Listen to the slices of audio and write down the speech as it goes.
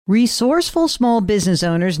Resourceful small business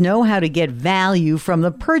owners know how to get value from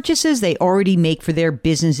the purchases they already make for their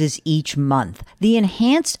businesses each month. The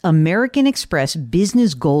enhanced American Express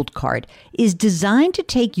Business Gold Card is designed to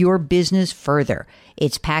take your business further.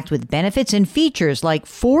 It's packed with benefits and features like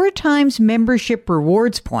 4 times membership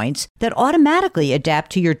rewards points that automatically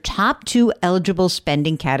adapt to your top 2 eligible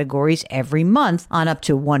spending categories every month on up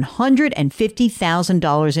to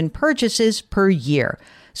 $150,000 in purchases per year.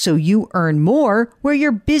 So you earn more where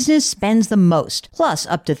your business spends the most, plus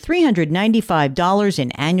up to $395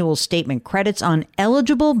 in annual statement credits on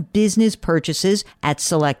eligible business purchases at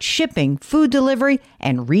select shipping, food delivery,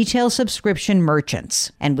 and retail subscription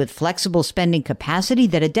merchants. And with flexible spending capacity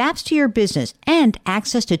that adapts to your business and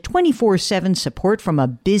access to 24/7 support from a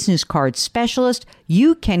business card specialist,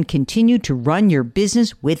 you can continue to run your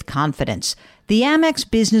business with confidence. The Amex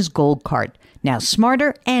Business Gold Card, now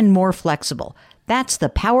smarter and more flexible. That's the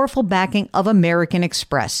powerful backing of American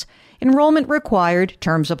Express. Enrollment required.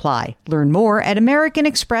 Terms apply. Learn more at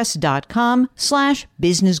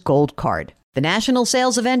americanexpress.com/businessgoldcard. The national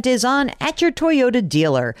sales event is on at your Toyota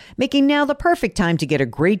dealer, making now the perfect time to get a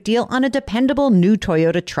great deal on a dependable new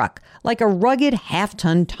Toyota truck, like a rugged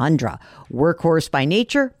half-ton Tundra. Workhorse by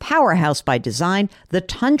nature, powerhouse by design, the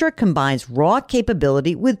Tundra combines raw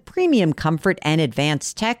capability with premium comfort and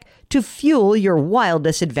advanced tech to fuel your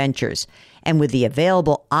wildest adventures. And with the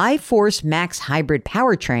available iForce Max hybrid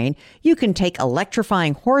powertrain, you can take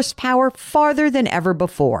electrifying horsepower farther than ever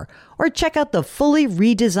before. Or check out the fully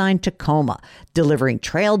redesigned Tacoma, delivering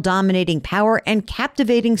trail-dominating power and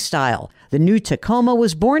captivating style. The new Tacoma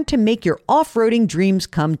was born to make your off-roading dreams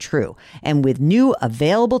come true. And with new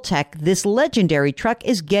available tech, this legendary truck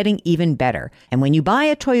is getting even better. And when you buy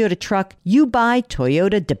a Toyota truck, you buy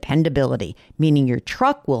Toyota dependability, meaning your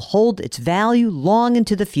truck will hold its value long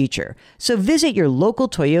into the future. So visit your local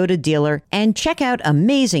Toyota dealer and check out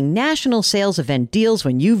amazing national sales event deals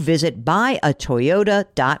when you visit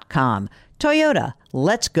buyatoyota.com. Toyota,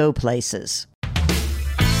 let's go places.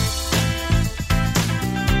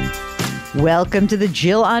 Welcome to the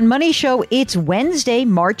Jill on Money Show. It's Wednesday,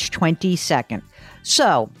 March 22nd.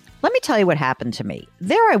 So let me tell you what happened to me.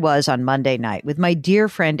 There I was on Monday night with my dear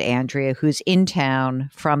friend Andrea, who's in town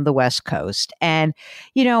from the West Coast. And,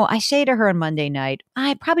 you know, I say to her on Monday night,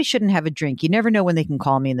 I probably shouldn't have a drink. You never know when they can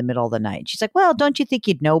call me in the middle of the night. She's like, well, don't you think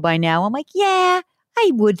you'd know by now? I'm like, yeah,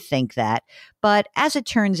 I would think that. But as it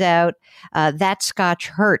turns out, that scotch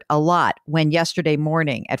hurt a lot when yesterday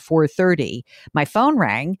morning at 4:30, my phone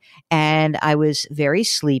rang and I was very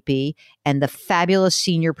sleepy. And the fabulous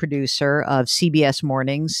senior producer of CBS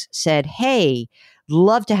Mornings said, hey,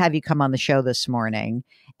 love to have you come on the show this morning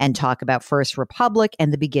and talk about First Republic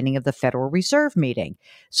and the beginning of the Federal Reserve meeting.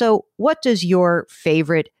 So what does your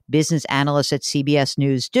favorite business analyst at CBS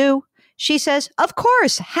News do? She says, of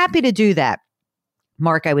course, happy to do that.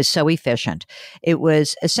 Mark, I was so efficient. It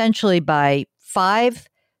was essentially by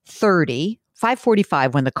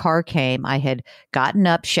 5:45 when the car came, I had gotten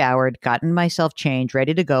up, showered, gotten myself changed,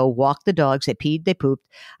 ready to go, walked the dogs. They peed, they pooped.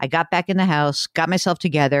 I got back in the house, got myself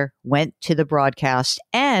together, went to the broadcast,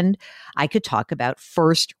 and I could talk about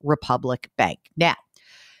First Republic Bank. Now,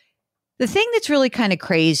 the thing that's really kind of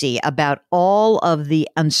crazy about all of the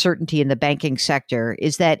uncertainty in the banking sector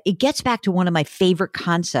is that it gets back to one of my favorite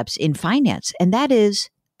concepts in finance, and that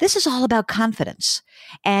is this is all about confidence.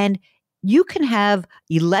 And you can have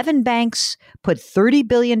 11 banks put $30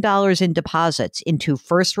 billion in deposits into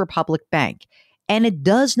First Republic Bank, and it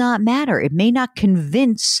does not matter. It may not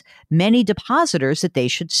convince many depositors that they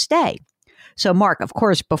should stay. So, Mark, of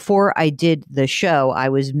course, before I did the show, I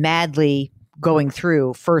was madly going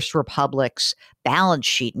through First Republic's balance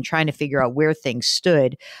sheet and trying to figure out where things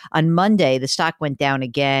stood. On Monday, the stock went down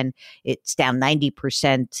again. It's down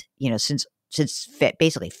 90%, since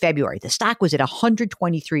basically February. The stock was at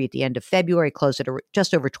 123 at the end of February, closed at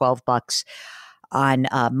just over $12 on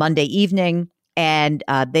Monday evening. And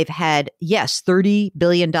they've had, $30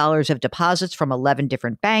 billion of deposits from 11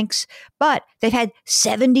 different banks, but they've had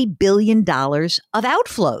 $70 billion of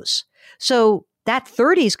outflows. So that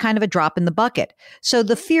 30 is kind of a drop in the bucket. So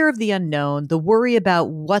the fear of the unknown, the worry about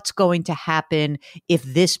what's going to happen if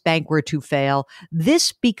this bank were to fail,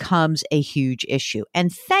 this becomes a huge issue.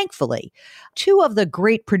 And thankfully, 2 of the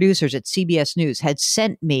great producers at CBS News had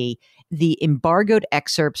sent me the embargoed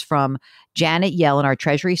excerpts from Janet Yellen, our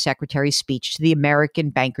Treasury Secretary's speech to the American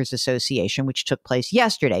Bankers Association, which took place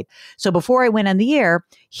yesterday. So before I went on the air,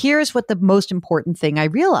 here's what the most important thing I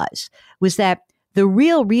realized was that the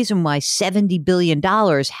real reason why $70 billion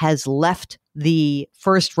has left the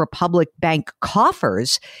First Republic Bank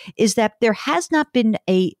coffers is that there has not been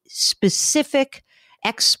a specific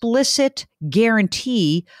explicit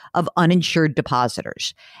guarantee of uninsured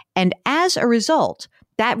depositors. And as a result,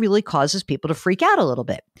 that really causes people to freak out a little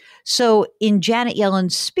bit. So in Janet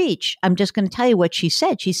Yellen's speech, I'm just going to tell you what she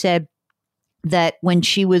said. She said that when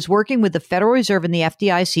she was working with the Federal Reserve and the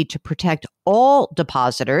FDIC to protect all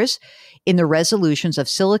depositors in the resolutions of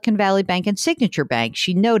Silicon Valley Bank and Signature Bank,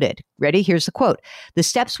 she noted, ready? Here's the quote. The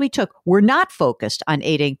steps we took were not focused on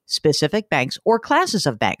aiding specific banks or classes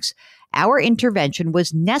of banks. Our intervention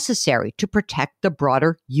was necessary to protect the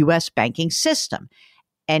broader U.S. banking system.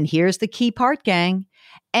 And here's the key part, gang.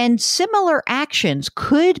 And similar actions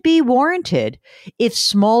could be warranted if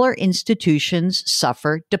smaller institutions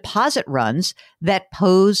suffer deposit runs that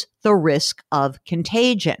pose the risk of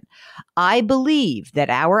contagion. I believe that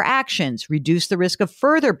our actions reduce the risk of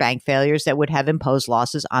further bank failures that would have imposed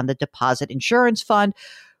losses on the Deposit Insurance Fund,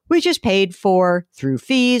 which is paid for through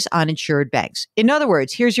fees on insured banks. In other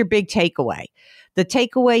words, here's your big takeaway. The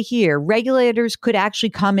takeaway here, regulators could actually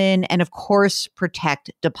come in and, of course,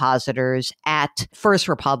 protect depositors at First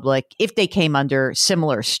Republic if they came under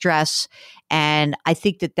similar stress. And I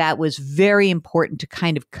think that that was very important to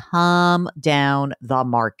kind of calm down the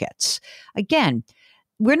markets. Again,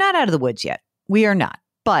 we're not out of the woods yet. We are not.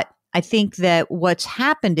 But I think that what's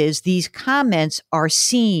happened is these comments are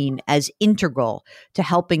seen as integral to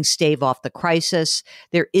helping stave off the crisis.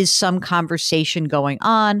 There is some conversation going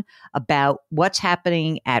on about what's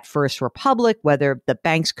happening at First Republic, whether the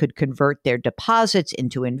banks could convert their deposits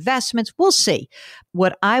into investments. We'll see.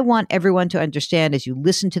 What I want everyone to understand as you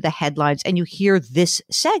listen to the headlines and you hear this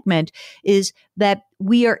segment is that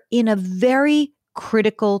we are in a very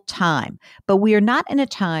critical time, but we are not in a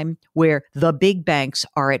time where the big banks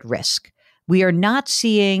are at risk. We are not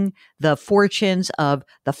seeing the fortunes of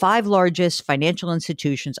the 5 largest financial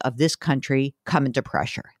institutions of this country come into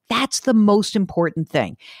pressure. That's the most important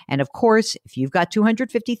thing. And of course, if you've got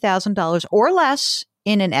 $250,000 or less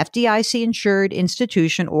in an FDIC insured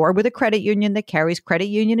institution or with a credit union that carries credit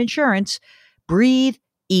union insurance, breathe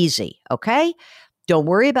easy, okay? Don't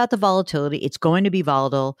worry about the volatility. It's going to be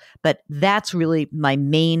volatile, but that's really my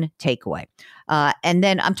main takeaway. And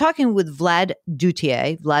then I'm talking with Vladimir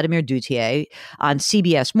Duthiers on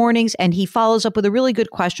CBS Mornings, and he follows up with a really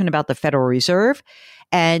good question about the Federal Reserve.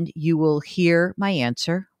 And you will hear my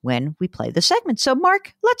answer when we play the segment. So,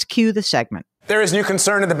 Mark, let's cue the segment. There is new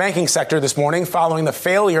concern in the banking sector this morning following the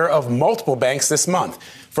failure of multiple banks this month.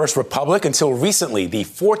 First Republic, until recently the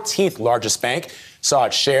 14th largest bank, saw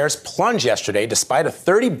its shares plunge yesterday despite a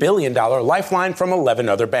 $30 billion lifeline from 11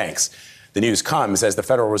 other banks. The news comes as the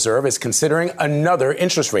Federal Reserve is considering another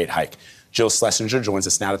interest rate hike. Jill Schlesinger joins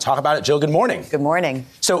us now to talk about it. Jill, good morning. Good morning.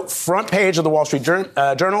 So, front page of the Wall Street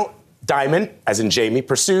Journal, Diamond, as in Jamie,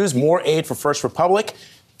 pursues more aid for First Republic.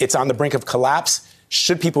 It's on the brink of collapse.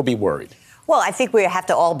 Should people be worried? Well, I think we have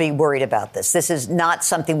to all be worried about this. This is not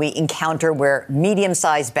something we encounter where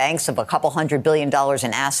medium-sized banks of a couple $100 billion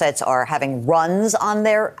in assets are having runs on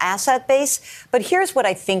their asset base. But here's what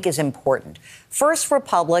I think is important. First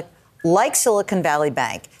Republic, like Silicon Valley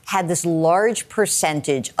Bank, had this large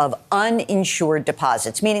percentage of uninsured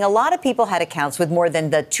deposits, meaning a lot of people had accounts with more than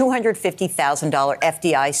the $250,000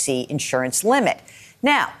 FDIC insurance limit.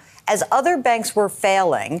 Now, as other banks were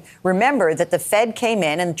failing, remember that the Fed came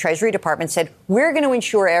in and the Treasury Department said, we're going to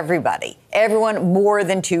insure everyone more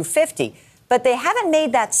than $250,000. But they haven't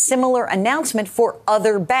made that similar announcement for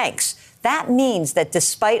other banks. That means that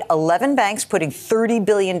despite 11 banks putting $30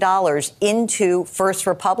 billion into First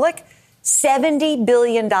Republic, $70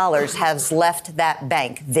 billion has left that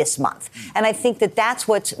bank this month. And I think that that's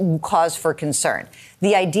what's cause for concern.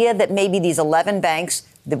 The idea that maybe these 11 banks,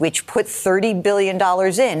 which put $30 billion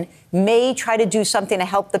in, may try to do something to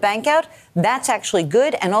help the bank out, that's actually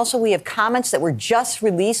good. And also we have comments that were just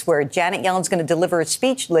released where Janet Yellen's going to deliver a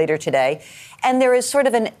speech later today. And there is sort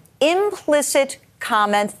of an implicit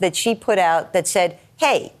comment that she put out that said,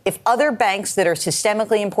 hey, if other banks that are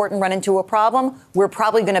systemically important run into a problem, we're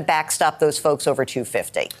probably going to backstop those folks over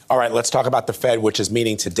 $250. All right, let's talk about the Fed, which is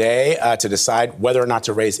meeting today to decide whether or not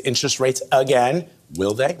to raise interest rates again.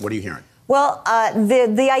 Will they? What are you hearing? Well,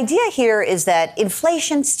 the idea here is that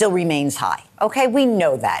inflation still remains high. OK, we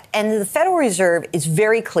know that. And the Federal Reserve is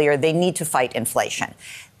very clear they need to fight inflation.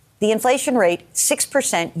 The inflation rate,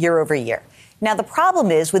 6% year over year. Now, the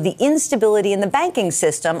problem is with the instability in the banking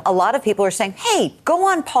system, a lot of people are saying, hey, go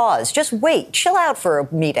on pause, just wait, chill out for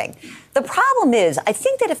a meeting. The problem is, I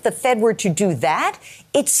think that if the Fed were to do that,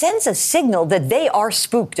 it sends a signal that they are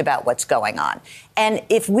spooked about what's going on. And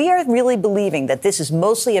if we are really believing that this is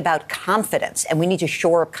mostly about confidence and we need to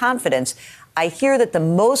shore up confidence, I hear that the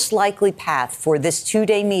most likely path for this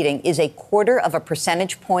 2-day meeting is a 0.25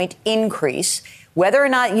 percentage point increase, Whether or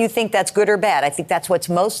not you think that's good or bad, I think that's what's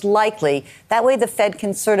most likely. That way the Fed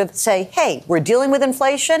can sort of say, hey, we're dealing with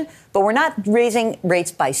inflation, but we're not raising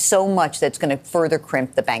rates by so much that's going to further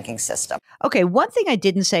crimp the banking system. Okay, one thing I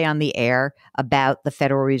didn't say on the air about the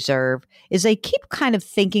Federal Reserve is they keep kind of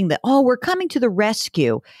thinking that, oh, we're coming to the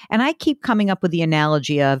rescue. And I keep coming up with the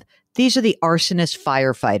analogy of these are the arsonist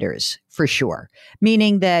firefighters for sure,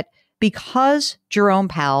 meaning that because Jerome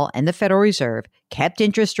Powell and the Federal Reserve kept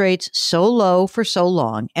interest rates so low for so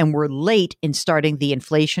long and were late in starting the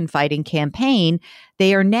inflation fighting campaign,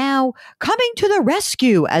 they are now coming to the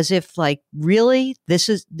rescue as if like, really, this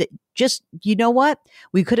is just, you know what?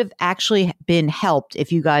 We could have actually been helped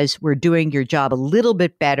if you guys were doing your job a little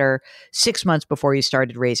bit better 6 months before you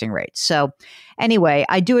started raising rates. So anyway,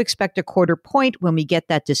 I do expect a quarter point when we get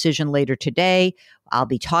that decision later today. I'll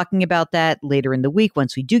be talking about that later in the week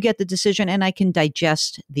once we do get the decision and I can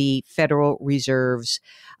digest the Federal Reserve's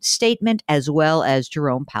statement as well as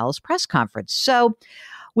Jerome Powell's press conference. So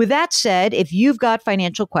with that said, if you've got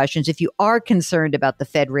financial questions, if you are concerned about the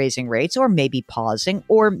Fed raising rates or maybe pausing,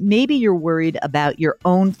 or maybe you're worried about your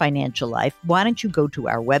own financial life, why don't you go to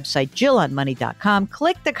our website, JillOnMoney.com,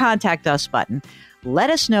 click the Contact Us button.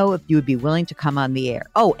 Let us know if you would be willing to come on the air.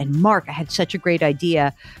 Oh, and Mark, I had such a great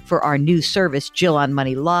idea for our new service, Jill on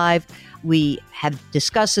Money Live. We have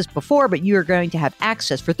discussed this before, but you are going to have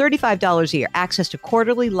access for $35 a year, access to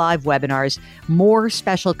quarterly live webinars, more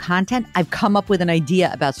special content. I've come up with an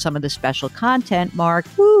idea about some of the special content, Mark.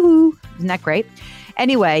 Woohoo! Isn't that great?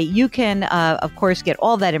 Anyway, you can, of course, get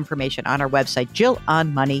all that information on our website,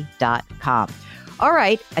 JillOnMoney.com. All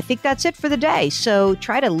right, I think that's it for the day. So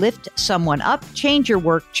try to lift someone up, change your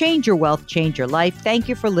work, change your wealth, change your life. Thank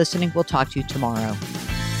you for listening. We'll talk to you tomorrow.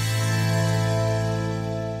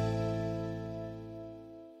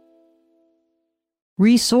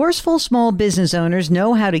 Resourceful small business owners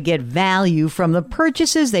know how to get value from the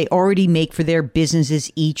purchases they already make for their businesses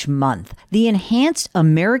each month. The enhanced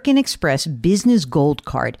American Express Business Gold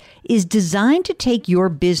Card is designed to take your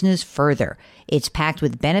business further. It's packed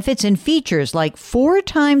with benefits and features like 4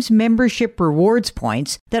 times membership rewards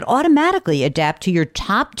points that automatically adapt to your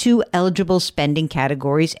top 2 eligible spending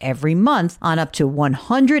categories every month on up to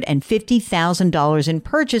 $150,000 in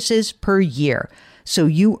purchases per year. So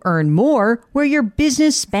you earn more where your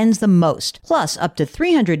business spends the most, plus up to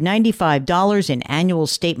 $395 in annual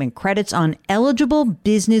statement credits on eligible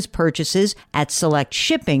business purchases at select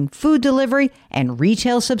shipping, food delivery, and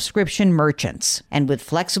retail subscription merchants. And with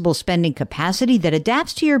flexible spending capacity that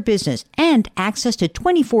adapts to your business and access to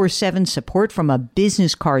 24/7 support from a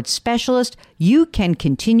business card specialist, you can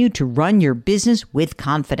continue to run your business with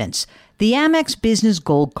confidence. The Amex Business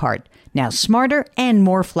Gold Card, now smarter and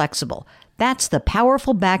more flexible. That's the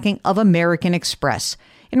powerful backing of American Express.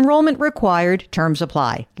 Enrollment required. Terms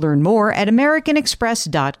apply. Learn more at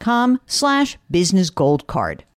americanexpress.com/businessgoldcard.